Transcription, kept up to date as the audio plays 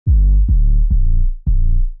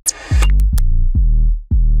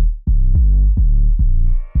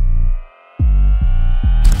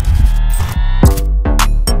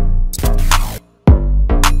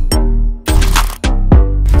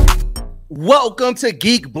Welcome to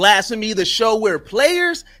Geek Blasphemy, the show where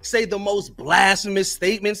players say the most blasphemous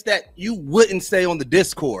statements that you wouldn't say on the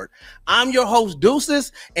Discord. I'm your host,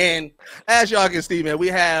 Deuces, and as y'all can see, man, we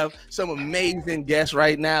have some amazing guests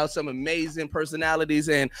right now, some amazing personalities,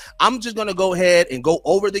 and I'm just going to go ahead and go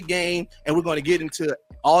over the game, and we're going to get into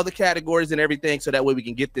all the categories and everything so that way we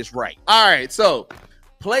can get this right. All right, so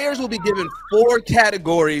players will be given 4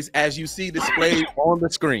 categories as you see displayed on the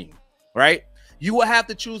screen, right? You will have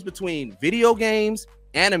to choose between video games,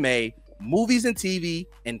 anime, movies and TV,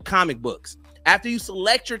 and comic books. After you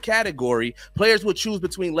select your category, players will choose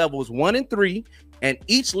between levels 1 and 3, and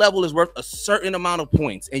each level is worth a certain amount of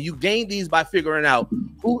points. And you gain these by figuring out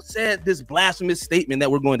who said this blasphemous statement that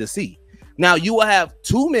we're going to see. Now, you will have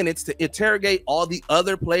 2 minutes to interrogate all the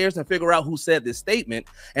other players and figure out who said this statement.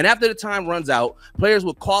 And after the time runs out, players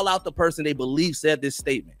will call out the person they believe said this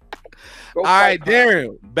statement. All right,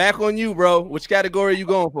 Darren, back on you, bro. Which category are you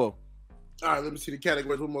going for? All right, let me see the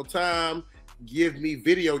categories one more time. Give me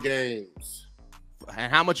video games.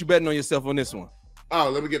 And how much you betting on yourself on this one? Oh,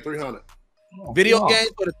 let me get 300. Video games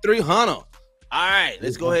for the 300. All right,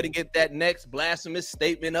 let's go ahead and get that next blasphemous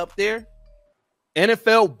statement up there.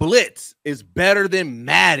 NFL Blitz is better than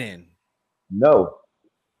Madden. No.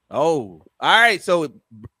 Oh, all right. So,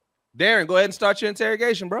 Darren, go ahead and start your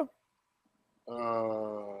interrogation, bro.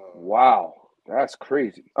 Wow, that's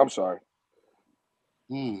crazy. I'm sorry.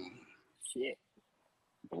 Shit.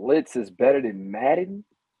 Blitz is better than Madden?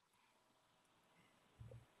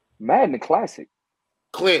 Madden, the classic.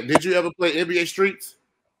 Clint, did you ever play NBA Streets?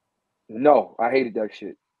 No, I hated that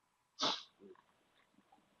shit.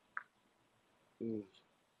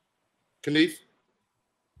 Canice?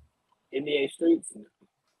 NBA Streets?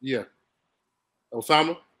 Yeah.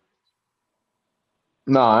 Osama?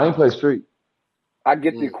 No, I ain't play Street. I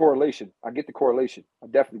get the correlation. I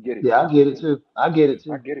definitely get it. Yeah, I get it too. I get it.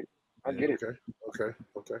 Okay.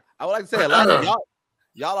 I would like to say a lot of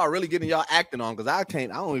y'all are really getting y'all acting on because I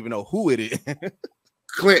don't even know who it is.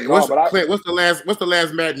 Clint, what's the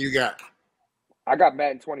last Madden you got? I got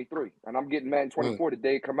Madden 23, and I'm getting Madden 24 the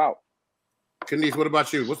day it come out. Canice, what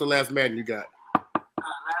about you? What's the last Madden you got?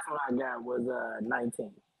 Last one I got was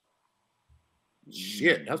 19.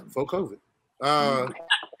 Shit, that's before COVID.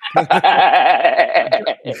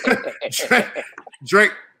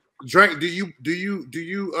 Drake, do you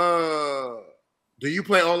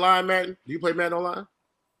play online, Madden? Do you play Madden online?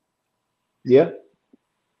 Yeah.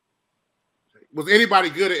 Was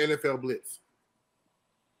anybody good at NFL Blitz?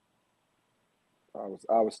 I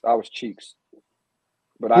was cheeks,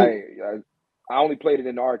 but I only played it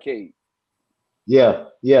in the arcade. Yeah.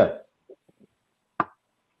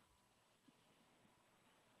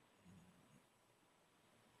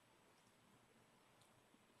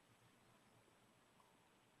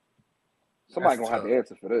 Somebody gonna have to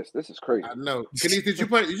answer for this. This is crazy. I know. Canice, did you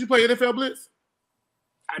play NFL Blitz?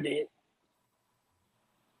 I did.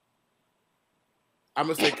 I'm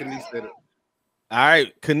gonna say Canice did it. All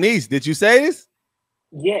right, Canice, did you say this?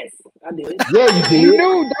 Yes, I did. Yeah, you did. You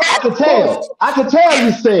knew that. I could tell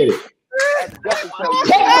you said it.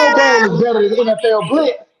 Techno Bowl is better than NFL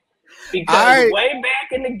Blitz. Because way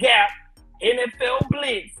back in the gap, NFL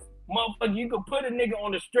Blitz, motherfucker, you could put a nigga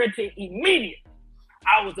on the stretcher immediately.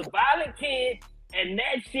 I was a violent kid, and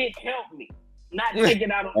that shit helped me not take it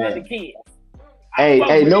out on other kids. Hey,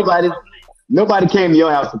 nobody came to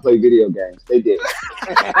your house to play video games. They did.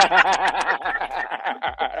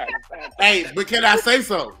 Hey, but can I say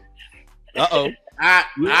so?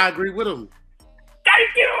 I agree with him.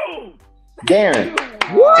 Thank you, Darren.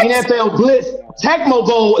 NFL Blitz, Tecmo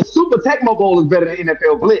Bowl, Super Tecmo Bowl is better than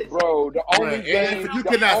NFL Blitz. Bro, the only game you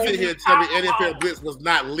cannot sit here and tell me NFL Blitz was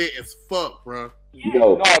not lit as fuck, bro.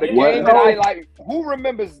 No, the game that I like. Who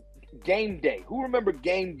remembers Game Day? Who remember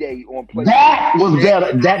Game Day on PlayStation? That was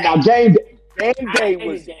better.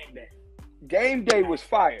 Game Day was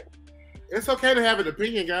fire. It's okay to have an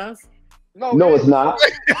opinion, guys. No, it's not.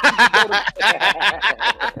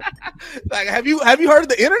 Like, have you heard of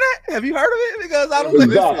the internet? Have you heard of it? Because I don't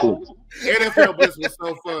think NFL Blitz was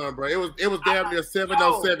so fun, bro. It was damn near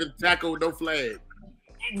 7-on-7 tackle, no flag.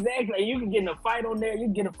 Exactly. You can get in a fight on there. You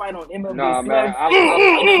can get a fight on MLB. Nah, man. I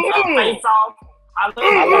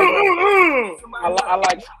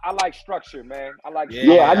like structure, man. I like.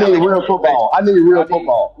 Yeah, I need real football. I need real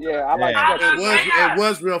football. Yeah, I like. It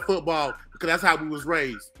was real football because that's how we was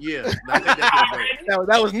raised. Yeah,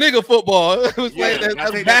 that was nigga football. It was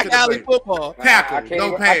that's back alley football. Tackle,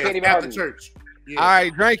 no pass after church. Yeah. All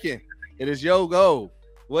right, Drankin, it is your go.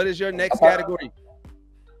 What is your next category?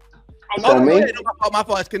 Oh, go ahead. My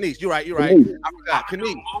fault. It's Canice. You're right. I forgot.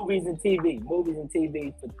 Canice. Movies and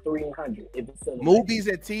TV for 300. Movies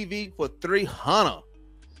and TV for 300. All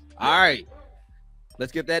right.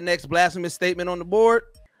 Let's get that next blasphemous statement on the board.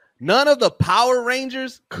 None of the Power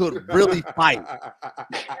Rangers could really fight.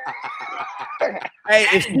 Hey,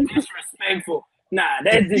 it's disrespectful. Nah,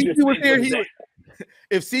 that's disrespectful.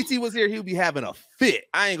 If CT was here, he would be having a fit.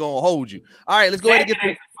 I ain't gonna hold you. All right, let's go ahead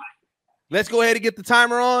and get the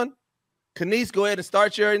timer on. Canice, go ahead and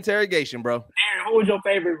start your interrogation, bro. Darren, who was your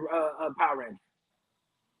favorite Power Ranger?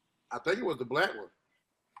 I think it was the black one.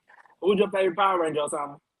 Who was your favorite Power Ranger,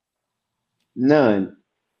 Osama? None.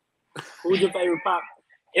 Who was your favorite Power?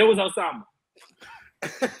 It was Osama.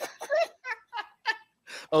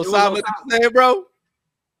 Osama, did you say it, bro?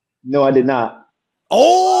 No, I did not.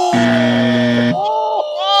 Oh!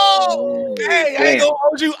 Hey, I ain't gonna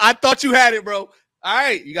hold you. I thought you had it, bro. All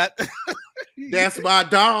right, you got. That's my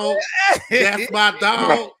dog. That's my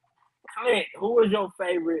dog. Clint, who was your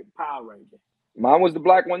favorite Power Ranger? Mine was the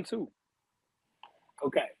black one too.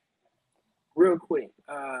 Okay, real quick,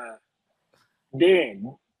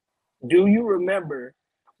 Darren, do you remember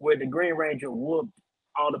where the Green Ranger whooped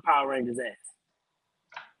all the Power Rangers' ass?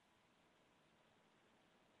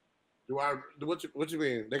 What you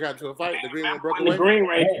mean? They got into a fight? The Green one broke away? The Green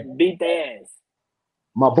Ranger beat their ass.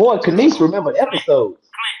 My boy Canice remembered episodes.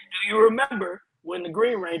 Clint, do you remember when the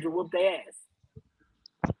Green Ranger whooped their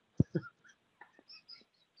ass?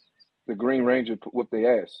 The Green Ranger whooped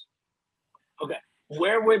their ass. Okay.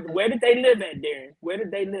 Where did they live at, Darren? Where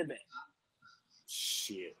did they live at?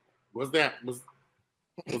 Shit. Was it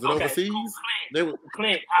overseas? Clint, all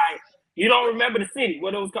right. You don't remember the city.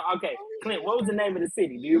 What it was called? Okay. Clint, what was the name of the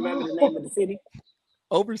city? Do you remember the name of the city?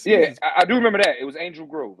 Overseas. Yeah, I do remember that. It was Angel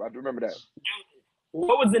Grove. I do remember that.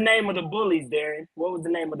 What was the name of the bullies, Darren? What was the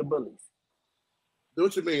name of the bullies?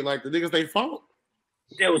 What you mean? Like the niggas they fought?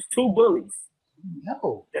 There was 2 bullies.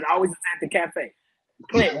 No. That always was at the cafe.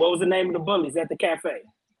 Clint, what was the name of the bullies at the cafe?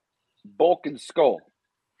 Bulk and Skull.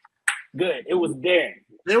 Good. It was Darren.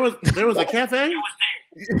 There was a cafe?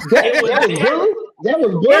 It was Darren. That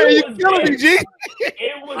was Darren, you killing me, G.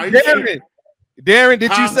 It was Darren. Darren,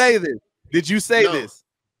 did you say this? Did you say this?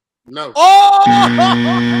 No.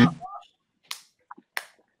 Oh!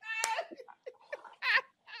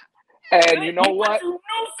 And you know what? You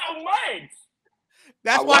knew so much.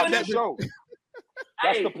 That's why that show.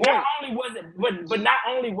 That's the point. Not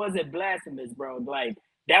only was it blasphemous, bro. Like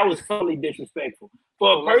that was totally disrespectful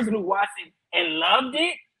for a person who watched it and loved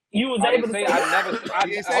it. You was able to say I never said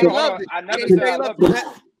I loved it.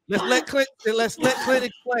 Let's let Clint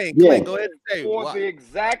explain. Yeah. Clint, go ahead and say for the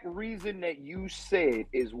exact reason that you said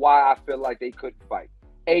is why I feel like they couldn't fight.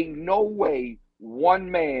 Ain't no way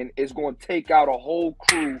one man is going to take out a whole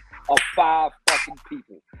crew of 5 fucking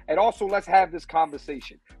people. And also, let's have this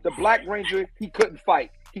conversation. The Black Ranger, he couldn't fight.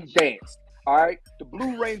 He danced. All right. The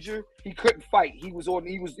Blue Ranger, he couldn't fight. He was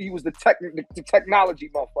the technology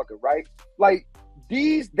motherfucker, right? Like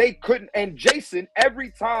they couldn't. And Jason,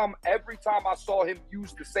 every time I saw him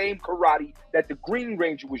use the same karate that the Green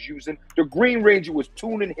Ranger was using, the Green Ranger was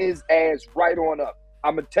tuning his ass right on up.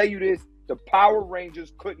 I'm gonna tell you this. The Power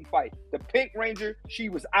Rangers couldn't fight. The Pink Ranger, she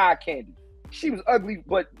was eye candy. She was ugly,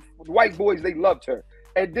 but white boys, they loved her.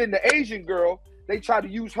 And then the Asian girl, they tried to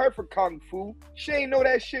use her for Kung Fu. She ain't know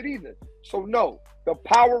that shit either. So no, the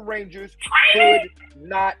Power Rangers could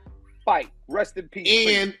not fight. Rest in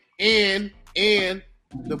peace. And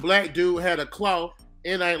the black dude had a claw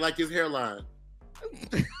and ain't like his hairline.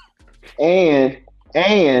 And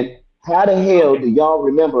how the hell do y'all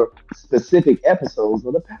remember specific episodes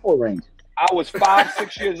of the Power Rangers? I was 5,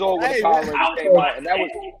 6 years old when the Power Rangers came out, and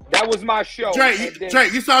that was my show. Drake,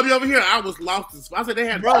 you saw me over here. I was lost. I said they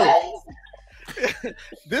had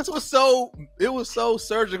It was so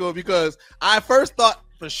surgical because I first thought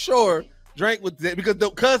for sure Drake was dead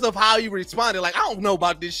because of how he responded. Like, I don't know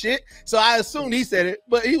about this shit, so I assumed he said it,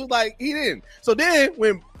 but he was like he didn't. So then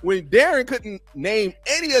when Darren couldn't name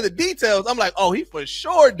any of the details, I'm like, oh, he for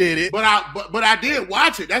sure did it. But I did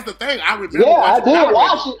watch it. That's the thing. I remember. Yeah, I did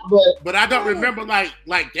watch it, but I don't remember like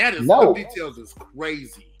that. Some details is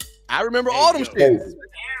crazy. I remember all them shit.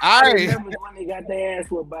 I remember when they got their ass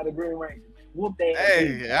whooped by the Green Ranger. Whoop their ass.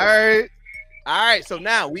 Hey, all right. So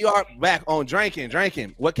now we are back on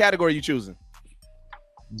Drankin. What category are you choosing?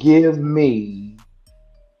 Give me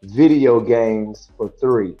video games for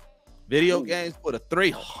 3. Video games for the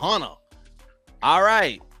 300. All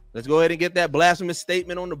right. Let's go ahead and get that blasphemous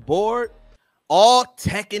statement on the board. All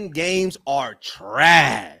Tekken games are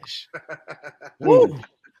trash. Woo.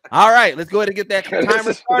 All right. Let's go ahead and get that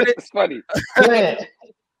timer started. It's funny.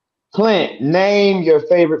 Clint, name your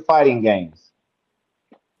favorite fighting games.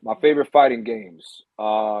 My favorite fighting games,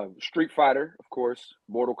 Street Fighter, of course,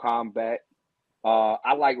 Mortal Kombat.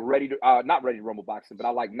 I like not Ready to Rumble boxing, but I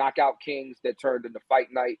like Knockout Kings that turned into Fight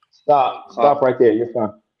Night. Stop right there. You're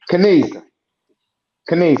fine. Canice,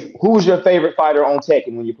 who's your favorite fighter on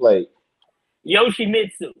Tekken when you played?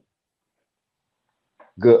 Yoshimitsu.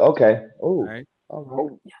 Good. Okay. All right. All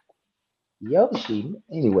right. Yoshi.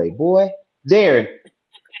 Anyway, boy. Darren,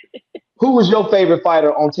 who was your favorite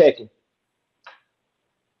fighter on Tekken?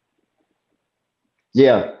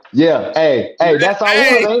 Yeah. Hey, that's our one,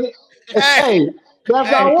 ain't it? Hey,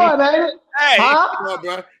 that's our one, ain't it? Hey, huh? Come on,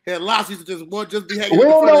 bro. Had lots used to just be hanging. We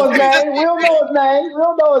don't know his name. We don't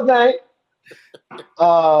know his name.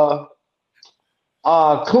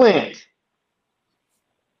 Clint.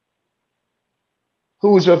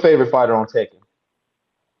 Who was your favorite fighter on Tekken?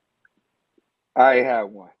 I ain't had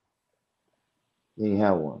one. You ain't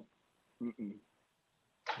have one. Mm-mm.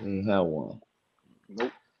 You ain't have one.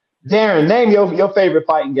 Nope. Darren, name your favorite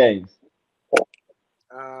fighting games.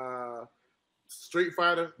 Street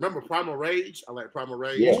Fighter. Remember Primal Rage? I like Primal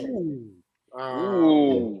Rage. Yeah.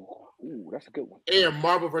 Ooh, that's a good one. And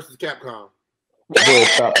Marvel vs. Capcom.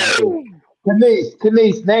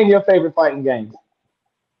 Canice, name your favorite fighting games.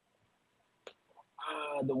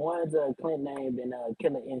 The ones Clint named and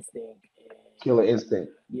Killer Instinct. Killer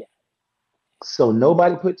Instinct. Yeah. So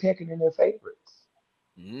nobody put Tekken in their favorites.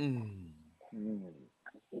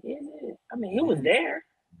 Is it? I mean, it was there.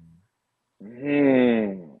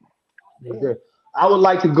 I would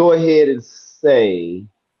like to go ahead and say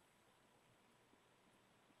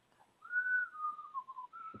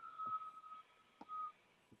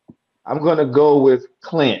I'm gonna go with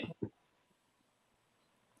Clint.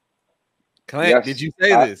 Clint, yes, did you say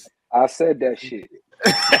this? I said that shit.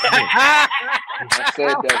 I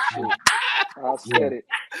said that shit. I said it.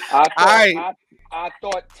 I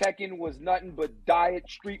thought Tekken was nothing but Diet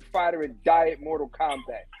Street Fighter and Diet Mortal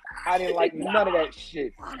Kombat. I didn't like none of that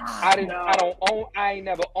shit. I ain't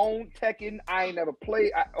never owned Tekken. I ain't never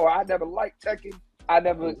played, I never liked Tekken.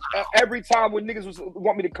 Every time when niggas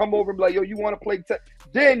want me to come over and be like, yo, you want to play Tekken?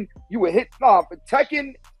 Then you would hit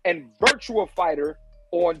Tekken and Virtua Fighter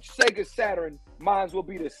on Sega Saturn. Mines will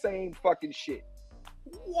be the same fucking shit.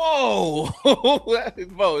 Whoa.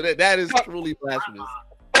 Bro, that is truly blasphemous.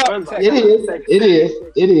 It is.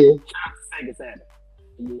 Sega Saturn.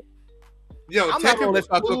 Yo, I'm not gonna let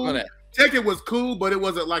y'all cook on that. Tekken was cool, but it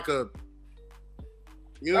wasn't like a.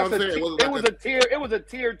 You know what I'm saying? It was a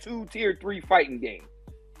tier 2, tier 3 fighting game.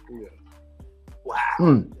 Yeah.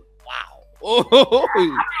 Wow.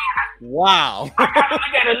 Wow. I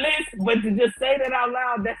got a list, but to just say that out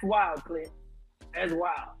loud, that's wild, Clint. That's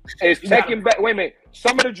wild. Is Tekken better? Wait a minute.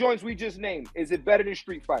 Some of the joints we just named, is it better than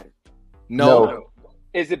Street Fighter? No.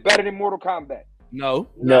 Is it better than Mortal Kombat? No.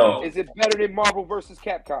 Is it better than Marvel vs.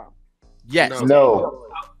 Capcom? Yes. No.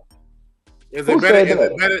 Is it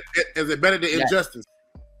better than Injustice?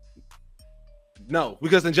 No,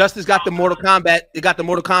 because Injustice got the Mortal Kombat. It got the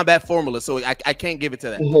Mortal Kombat formula, so I can't give it to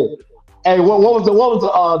that. Hey, what was the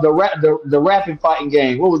rapping fighting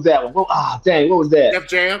game? What was that one? What was that? Def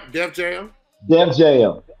Jam. Def Jam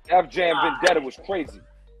Vendetta was crazy.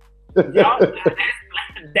 Y'all,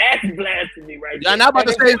 that's blasphemy right there. I'm not about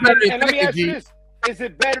to say it's better than let me ask you this. Is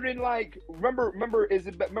it better than remember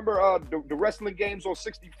the wrestling games on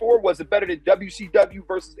 64? Was it better than WCW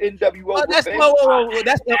versus NWO? That's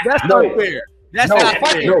unfair. That's not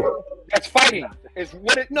fighting. No. That's fighting. It's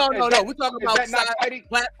what it. No. We're talking about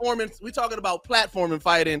platforming. We're talking about platforming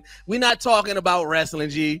fighting. We're not talking about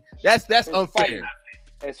wrestling. G. That's unfair. Fighting.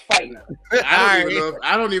 It's fighting. I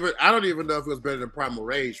don't even know if it was better than Primal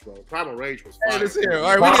Rage, bro. Primal Rage was fire.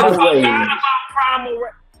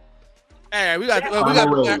 All right, we got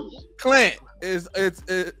Clint. It's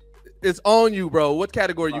on you, bro. What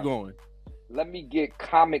category you going? Let me get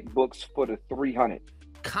comic books for the 300.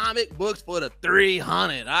 Comic books for the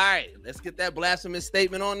 300. All right, let's get that blasphemous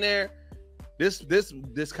statement on there. This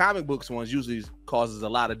comic books ones usually causes a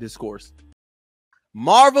lot of discourse.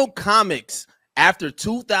 Marvel comics after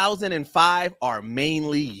 2005 are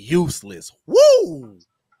mainly useless. Woo!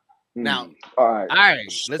 Now, all right,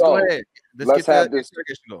 let's go ahead. Let's have this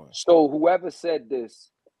going. So whoever said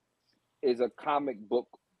this is a comic book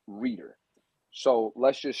reader. So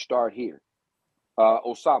let's just start here.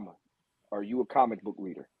 Osama, are you a comic book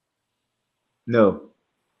reader? No.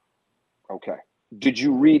 Okay. Did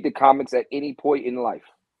you read the comics at any point in life?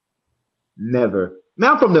 Never.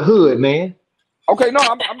 Man, I'm from the hood, man. Okay, no,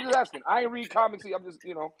 I'm just asking. I ain't read comics. I'm just,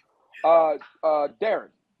 Darren,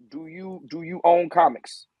 do you own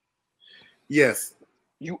comics? Yes.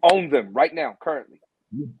 You own them right now, currently?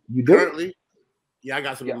 You do? Currently, yeah, I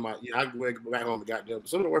got some in my. Yeah, I can go back home and goddamn.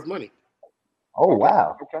 Some of them worth money. Oh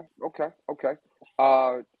wow. Okay.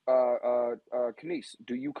 Canice,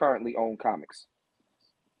 do you currently own comics?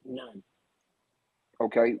 None.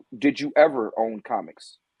 Okay. Did you ever own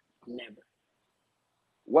comics? Never.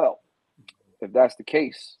 Well, if that's the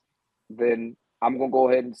case, then I'm gonna go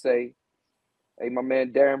ahead and say, hey, my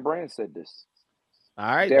man Darren Brand said this.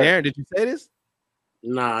 All right, Darren, did you say this?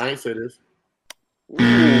 Nah, I ain't say this.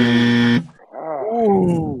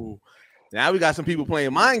 Ooh. Now we got some people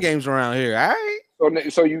playing mind games around here. All right.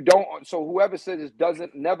 So you don't. So whoever said this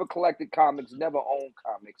never collected comics, never owned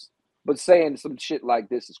comics, but saying some shit like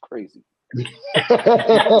this is crazy.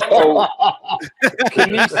 So,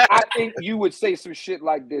 Canice, I think you would say some shit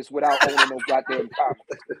like this without owning no goddamn comics.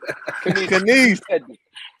 Canice.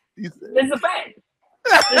 It's a fact.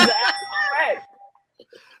 It's an absolute fact.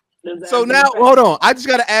 So now, hold on. I just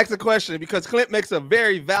got to ask a question because Clint makes a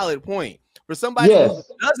very valid point. For somebody who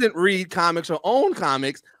doesn't read comics or own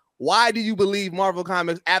comics, why do you believe Marvel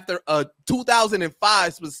Comics after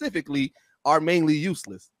 2005 specifically are mainly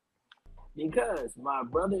useless? Because my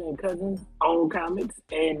brother and cousins own comics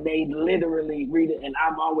and they literally read it, and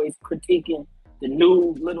I'm always critiquing the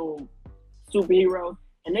new little superheroes,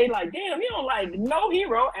 and they like, damn, you don't like no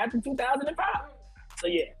hero after 2005. So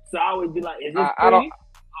yeah, so I always be like, is this pretty?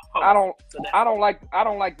 I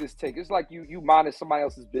don't like this take. It's like you minding somebody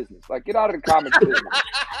else's business. Like, get out of the comics business.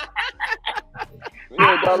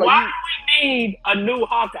 Why do we need a new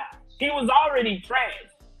Hawkeye? He was already trash.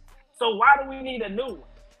 So why do we need a new one?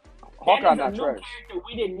 Hawkeye not trash.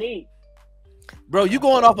 We didn't need. Bro, you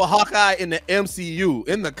going off of Hawkeye in the MCU.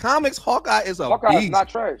 In the comics, Hawkeye is a Hawkeye beast. Is not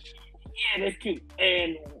trash. Yeah, that's cute.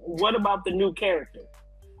 And what about the new character?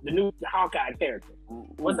 The new Hawkeye character.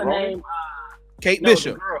 What's her name? Kate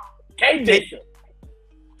Bishop. Kate Bishop.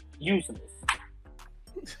 Useless.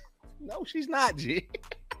 No, she's not, G.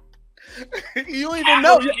 You don't even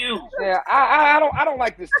know. Yeah, I don't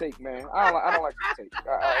like this take, man. I don't like this take.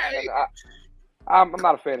 I'm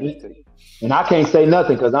not a fan of this take. And I can't say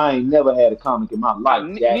nothing because I ain't never had a comic in my life.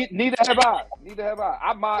 Neither have I.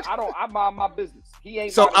 I mind my business. He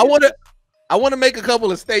ain't. So I want to make a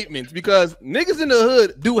couple of statements because niggas in the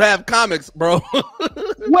hood do have comics, bro.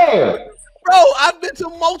 Where? Bro, I've been to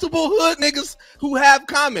multiple hood niggas who have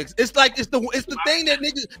comics. It's like it's the thing that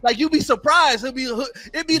niggas like. You be surprised. It'd be the hood.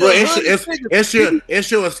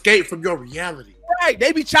 It's your escape from your reality. Right?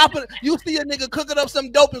 They be chopping. You see a nigga cooking up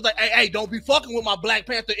some dope. It's like, hey, don't be fucking with my Black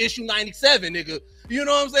Panther issue 97, nigga. You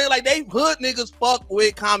know what I'm saying? Like they hood niggas fuck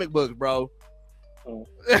with comic books, bro.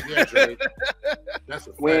 Yeah, that's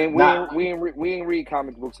a fact. We ain't read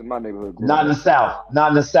comic books in my neighborhood. Not in the South. Not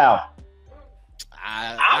in the South.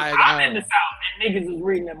 I'm in the South and niggas is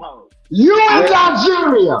reading them hoes. You in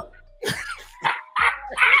Nigeria.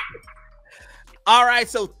 All right,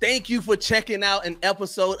 so thank you for checking out an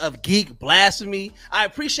episode of Geek Blasphemy. I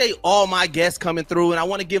appreciate all my guests coming through, and I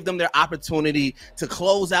want to give them their opportunity to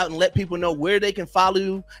close out and let people know where they can follow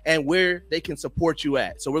you and where they can support you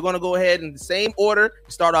at. So we're going to go ahead in the same order.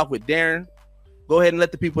 Start off with Darren. Go ahead and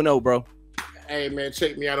let the people know, bro. Hey, man,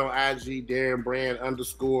 check me out on IG, Darren Brand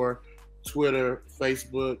 _ Twitter,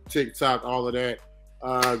 Facebook, TikTok, all of that.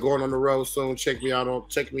 Going on the road soon. Check me out on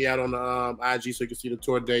the IG so you can see the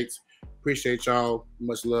tour dates. Appreciate y'all.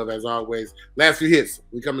 Much love as always. Last few hits.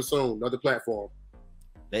 We coming soon. Another platform.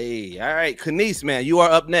 Hey, all right. Canice, man, you are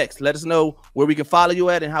up next. Let us know where we can follow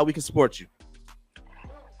you at and how we can support you.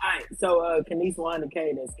 All right. So Canice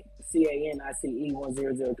 100K, that's CANICE 100K,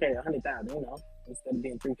 100,000, you know, instead of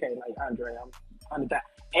being 3K like Andre, I'm 100,000.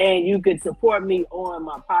 And you can support me on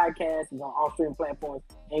my podcast. It's on all streaming platforms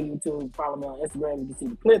and YouTube. Follow me on Instagram. You can see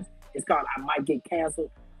the clips. It's called I Might Get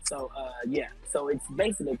Canceled. So, yeah. So it's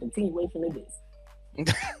basically a continuation of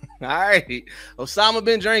this. All right. Osama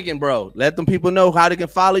been drinking, bro. Let them people know how they can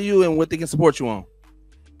follow you and what they can support you on.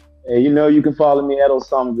 Hey, you know, you can follow me at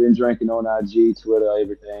Osama been drinking on IG, Twitter,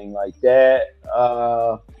 everything like that.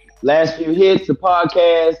 Last few hits, the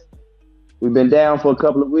podcast. We've been down for a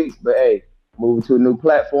couple of weeks, but hey, moving to a new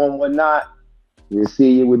platform, whatnot. We'll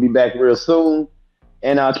see you. We'll be back real soon.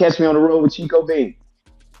 And catch me on the road with Chico Bean.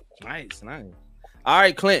 Nice. All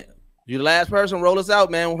right, Clint, you're the last person. Roll us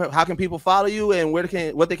out, man. How can people follow you and what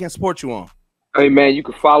they can support you on? Hey, man, you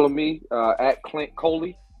can follow me at Clint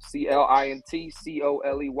Coley, CLINTCOLEY.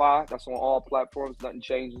 That's on all platforms. Nothing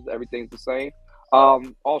changes. Everything's the same.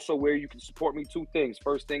 Also, where you can support me, two things.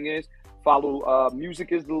 First thing is follow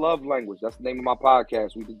Music is the Love Language. That's the name of my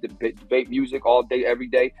podcast. We debate music all day, every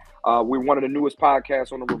day. We're one of the newest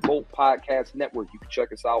podcasts on the Revolt Podcast Network. You can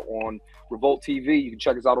check us out on Revolt TV. You can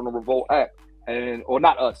check us out on the Revolt app. Or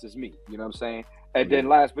not us, it's me. You know what I'm saying? And then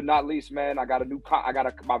last but not least, man, I got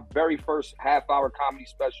my very first half-hour comedy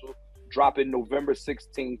special dropping November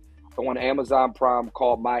 16th on Amazon Prime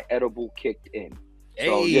called My Edible Kicked In.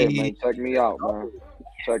 So yeah, man, check me out, man.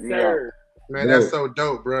 Check me out. Man, that's so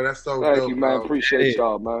dope, bro. That's so dope. Thank you, man. Bro. Appreciate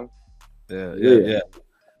y'all, man. Yeah.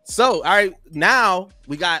 So, all right, now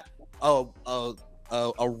we got a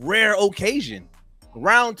rare occasion.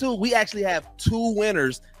 Round 2, we actually have 2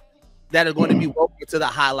 winners that are going to be welcome to the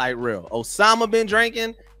highlight reel. Osama been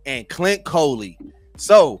drinking and Clint Coley.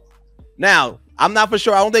 So now I'm not for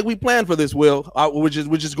sure. I don't think we planned for this, Will. We're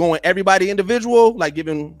just going everybody individual, like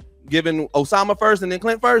giving Osama first and then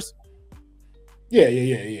Clint first.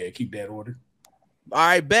 Yeah. Keep that order. All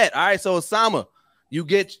right, bet. All right, so Osama, you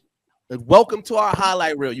get welcome to our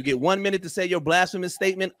highlight reel. You get 1 minute to say your blasphemous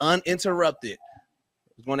statement uninterrupted.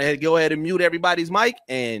 Go ahead and mute everybody's mic,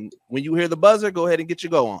 and when you hear the buzzer, go ahead and get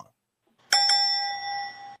your go on.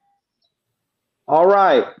 All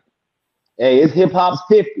right. Hey, it's hip hop's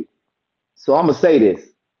 50. So I'm going to say this.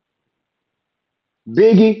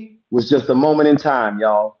 Biggie was just a moment in time,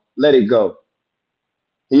 y'all. Let it go.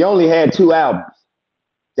 He only had 2 albums.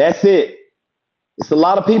 That's it. It's a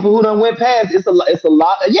lot of people who done went past. It's a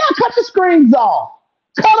lot. Yeah, cut the screens off.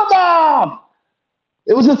 Cut them off.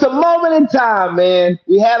 It was just a moment in time, man.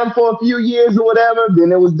 We had them for a few years or whatever.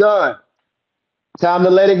 Then it was done. Time to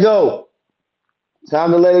let it go.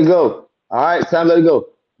 Time to let it go. All right, time to let it go.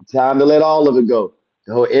 Time to let all of it go.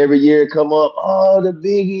 So every year come up, oh, the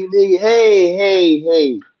Biggie.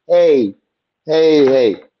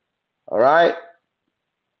 Hey. All right?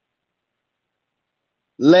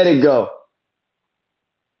 Let it go.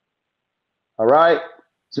 All right?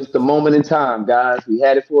 Just a moment in time, guys. We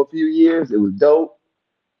had it for a few years. It was dope.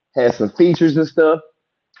 Had some features and stuff.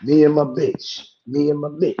 Me and my bitch.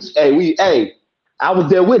 Hey, I was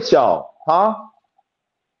there with y'all, huh?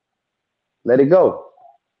 Let it go.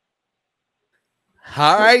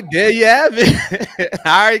 All right, there you have it.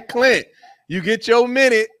 All right, Clint, you get your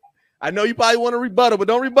minute. I know you probably want to rebuttal, but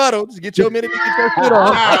don't rebuttal. Just get your minute to get your shit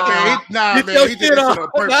on. Nah, man. He did that shit on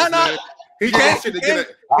purpose, man. He did that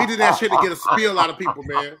shit to get a spiel out of people,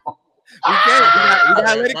 man. We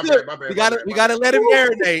gotta let it cook. We gotta let it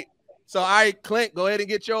marinate. So, all right, Clint, go ahead and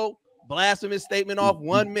get your blasphemous statement off.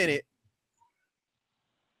 1 minute.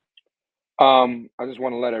 I just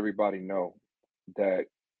want to let everybody know that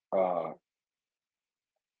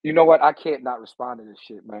you know what? I can't not respond to this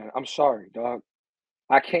shit, man. I'm sorry, dog.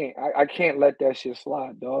 I can't let that shit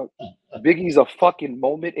slide, dog. Biggie's a fucking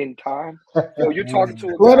moment in time. Yo, you're talking to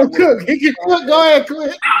a Let him cook. He can cook. Go ahead,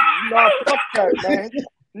 Clint. No, fuck that, man.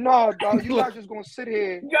 No, dog. You're not just gonna sit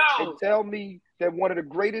here and tell me that one of the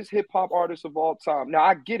greatest hip hop artists of all time. Now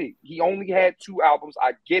I get it. He only had 2 albums.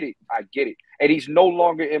 I get it. And he's no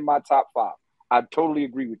longer in my top 5. I totally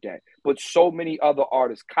agree with that. But so many other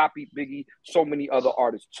artists copied Biggie. So many other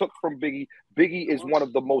artists took from Biggie. Biggie is one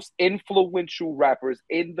of the most influential rappers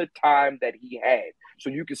in the time that he had. So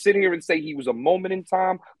you can sit here and say he was a moment in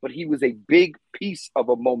time, but he was a big piece of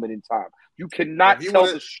a moment in time. You cannot tell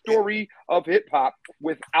the story of hip hop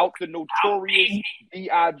without the notorious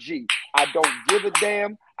B.I.G. I don't give a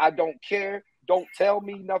damn. I don't care. Don't tell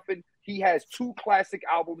me nothing. He has 2 classic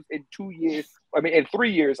albums in 2 years. In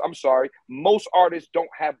 3 years, I'm sorry. Most artists don't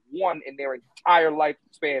have one in their entire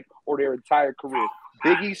lifespan or their entire career.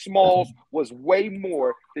 Biggie Smalls was way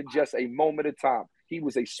more than just a moment of time. He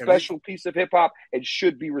was a special piece of hip-hop and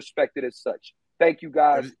should be respected as such. Thank you,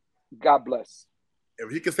 guys. God bless.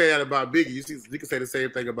 If you can say that about Biggie, you can say the same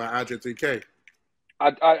thing about Andre 3K.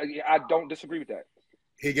 I don't disagree with that.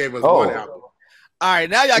 He gave us 1 album. All right,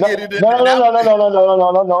 now y'all get it. No. All right,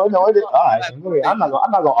 I'm not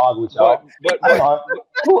gonna argue with y'all. But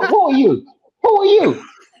who are you?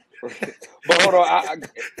 But hold on.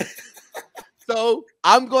 So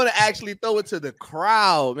I'm going to actually throw it to the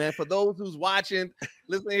crowd, man. For those who's watching,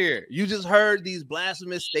 listen here. You just heard these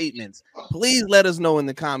blasphemous statements. Please let us know in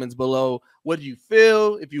the comments below what you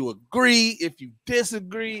feel, if you agree, if you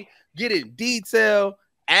disagree. Get in detail.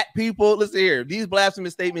 At people, listen here. These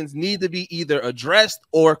blasphemous statements need to be either addressed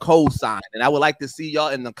or co-signed, and I would like to see y'all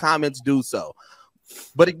in the comments do so.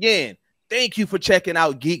 But again, thank you for checking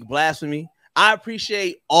out Geek Blasphemy. I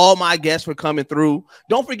appreciate all my guests for coming through.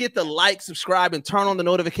 Don't forget to like, subscribe, and turn on the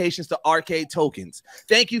notifications to Arcade Tokens.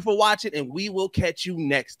 Thank you for watching, and we will catch you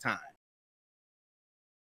next time.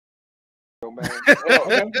 I'm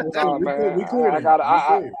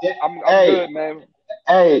good, man.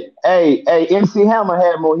 Hey, MC Hammer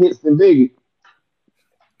had more hits than Biggie.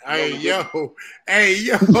 Hey, yo.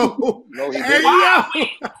 No, he didn't.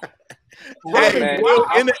 Hey, man.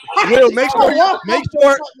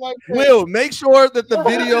 Will, make sure that the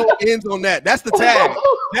video ends on that. That's the tag.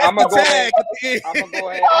 That's I'm gonna the go tag. ahead. I'm gonna go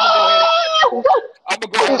ahead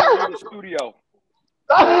and leave the studio.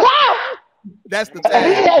 That's the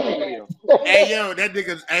tag. Hey yo, that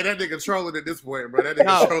nigga trolling at this point, bro. That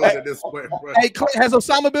nigga trolling at this point, bro. Hey, Clint, has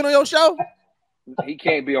Osama been on your show? He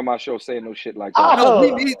can't be on my show saying no shit like that. No, we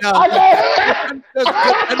need. I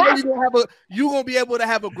know you gonna be able to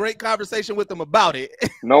have a great conversation with them about it.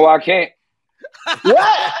 No, I can't.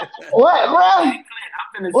 What, bro?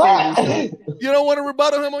 What? You don't want to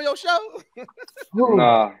rebuttal him on your show?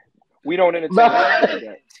 Nah, we don't entertain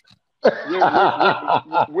that.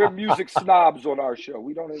 We're music snobs on our show.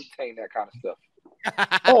 We don't entertain that kind of stuff.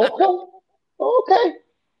 Okay.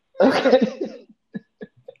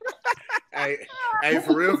 Hey,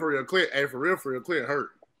 for real, Clint. Hey, for real, Clint hurt.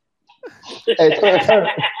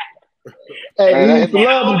 Hey, he used to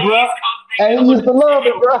love me, bro. Hey, he used to love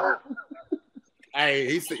me, bro.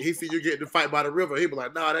 Hey, he see you getting the fight by the river. He be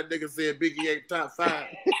like, nah, that nigga said Biggie ain't top 5.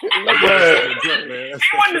 He wouldn't have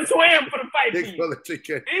swam for the fight.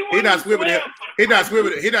 He not swimming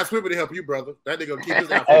to help you, brother. That nigga gonna keep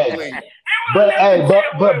his outfit clean.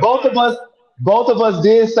 But both of us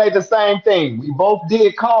did say the same thing. We both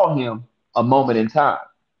did call him a moment in time.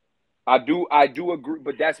 I do agree,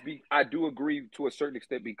 but I do agree to a certain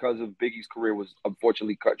extent because of Biggie's career was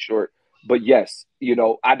unfortunately cut short. But yes,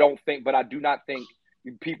 I do not think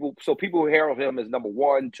people who herald him as number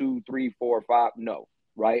 1, 2, 3, 4, 5, no,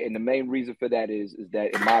 right? And the main reason for that is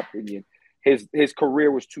that, in my opinion, his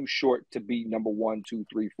career was too short to be number 1, 2,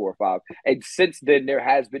 3, 4, 5. And since then, there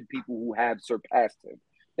has been people who have surpassed him.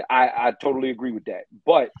 I totally agree with that.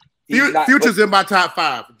 But Future's in my top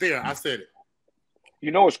 5. There, I said it.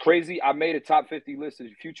 It's crazy. I made a top 50 list. And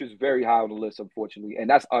Future's very high on the list, unfortunately, and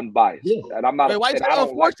that's unbiased. Yeah. And I'm not. Wait, why you say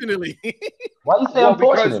unfortunately? Why you say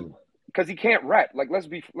unfortunately? Because he can't rap. Like, let's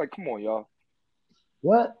be like, come on, y'all.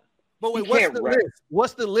 What? But wait, what's the list?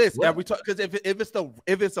 What's the list? Because if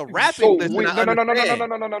it's a rapping list,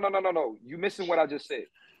 no. You missing what I just said.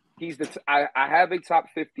 He's I have a top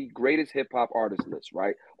 50 greatest hip hop artist list,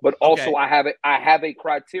 right? But also I have a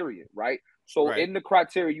criteria, right? So in the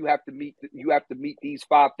criteria, you have to meet these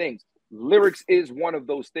 5 things. Lyrics is one of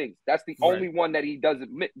those things. That's the only one that he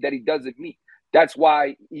doesn't meet. That's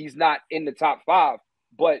why he's not in the top 5.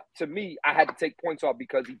 But to me, I had to take points off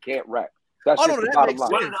because he can't rap. That's just the bottom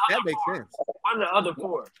line. That makes sense. What are the other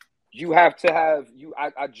 4? You have to have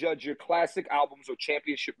I judge your classic albums or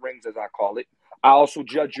championship rings, as I call it. I also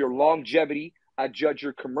judge your longevity. I judge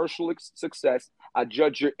your commercial success. I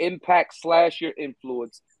judge your impact / your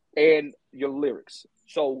influence and your lyrics.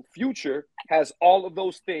 So Future has all of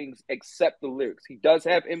those things except the lyrics. He does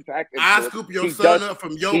have impact. I scoop your son up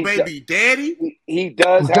from your baby daddy. He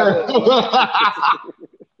does have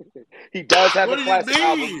he does have a classic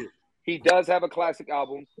album. He does have a classic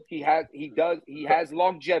album. He has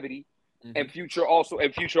longevity, and Future also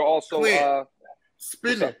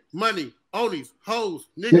spending money on these hoes,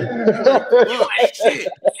 nigga. Shit.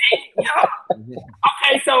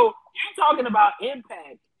 Okay, so you talking about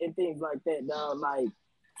impact and things like that, dog. Like,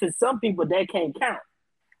 to some people that can't count.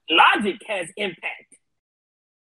 Logic has impact.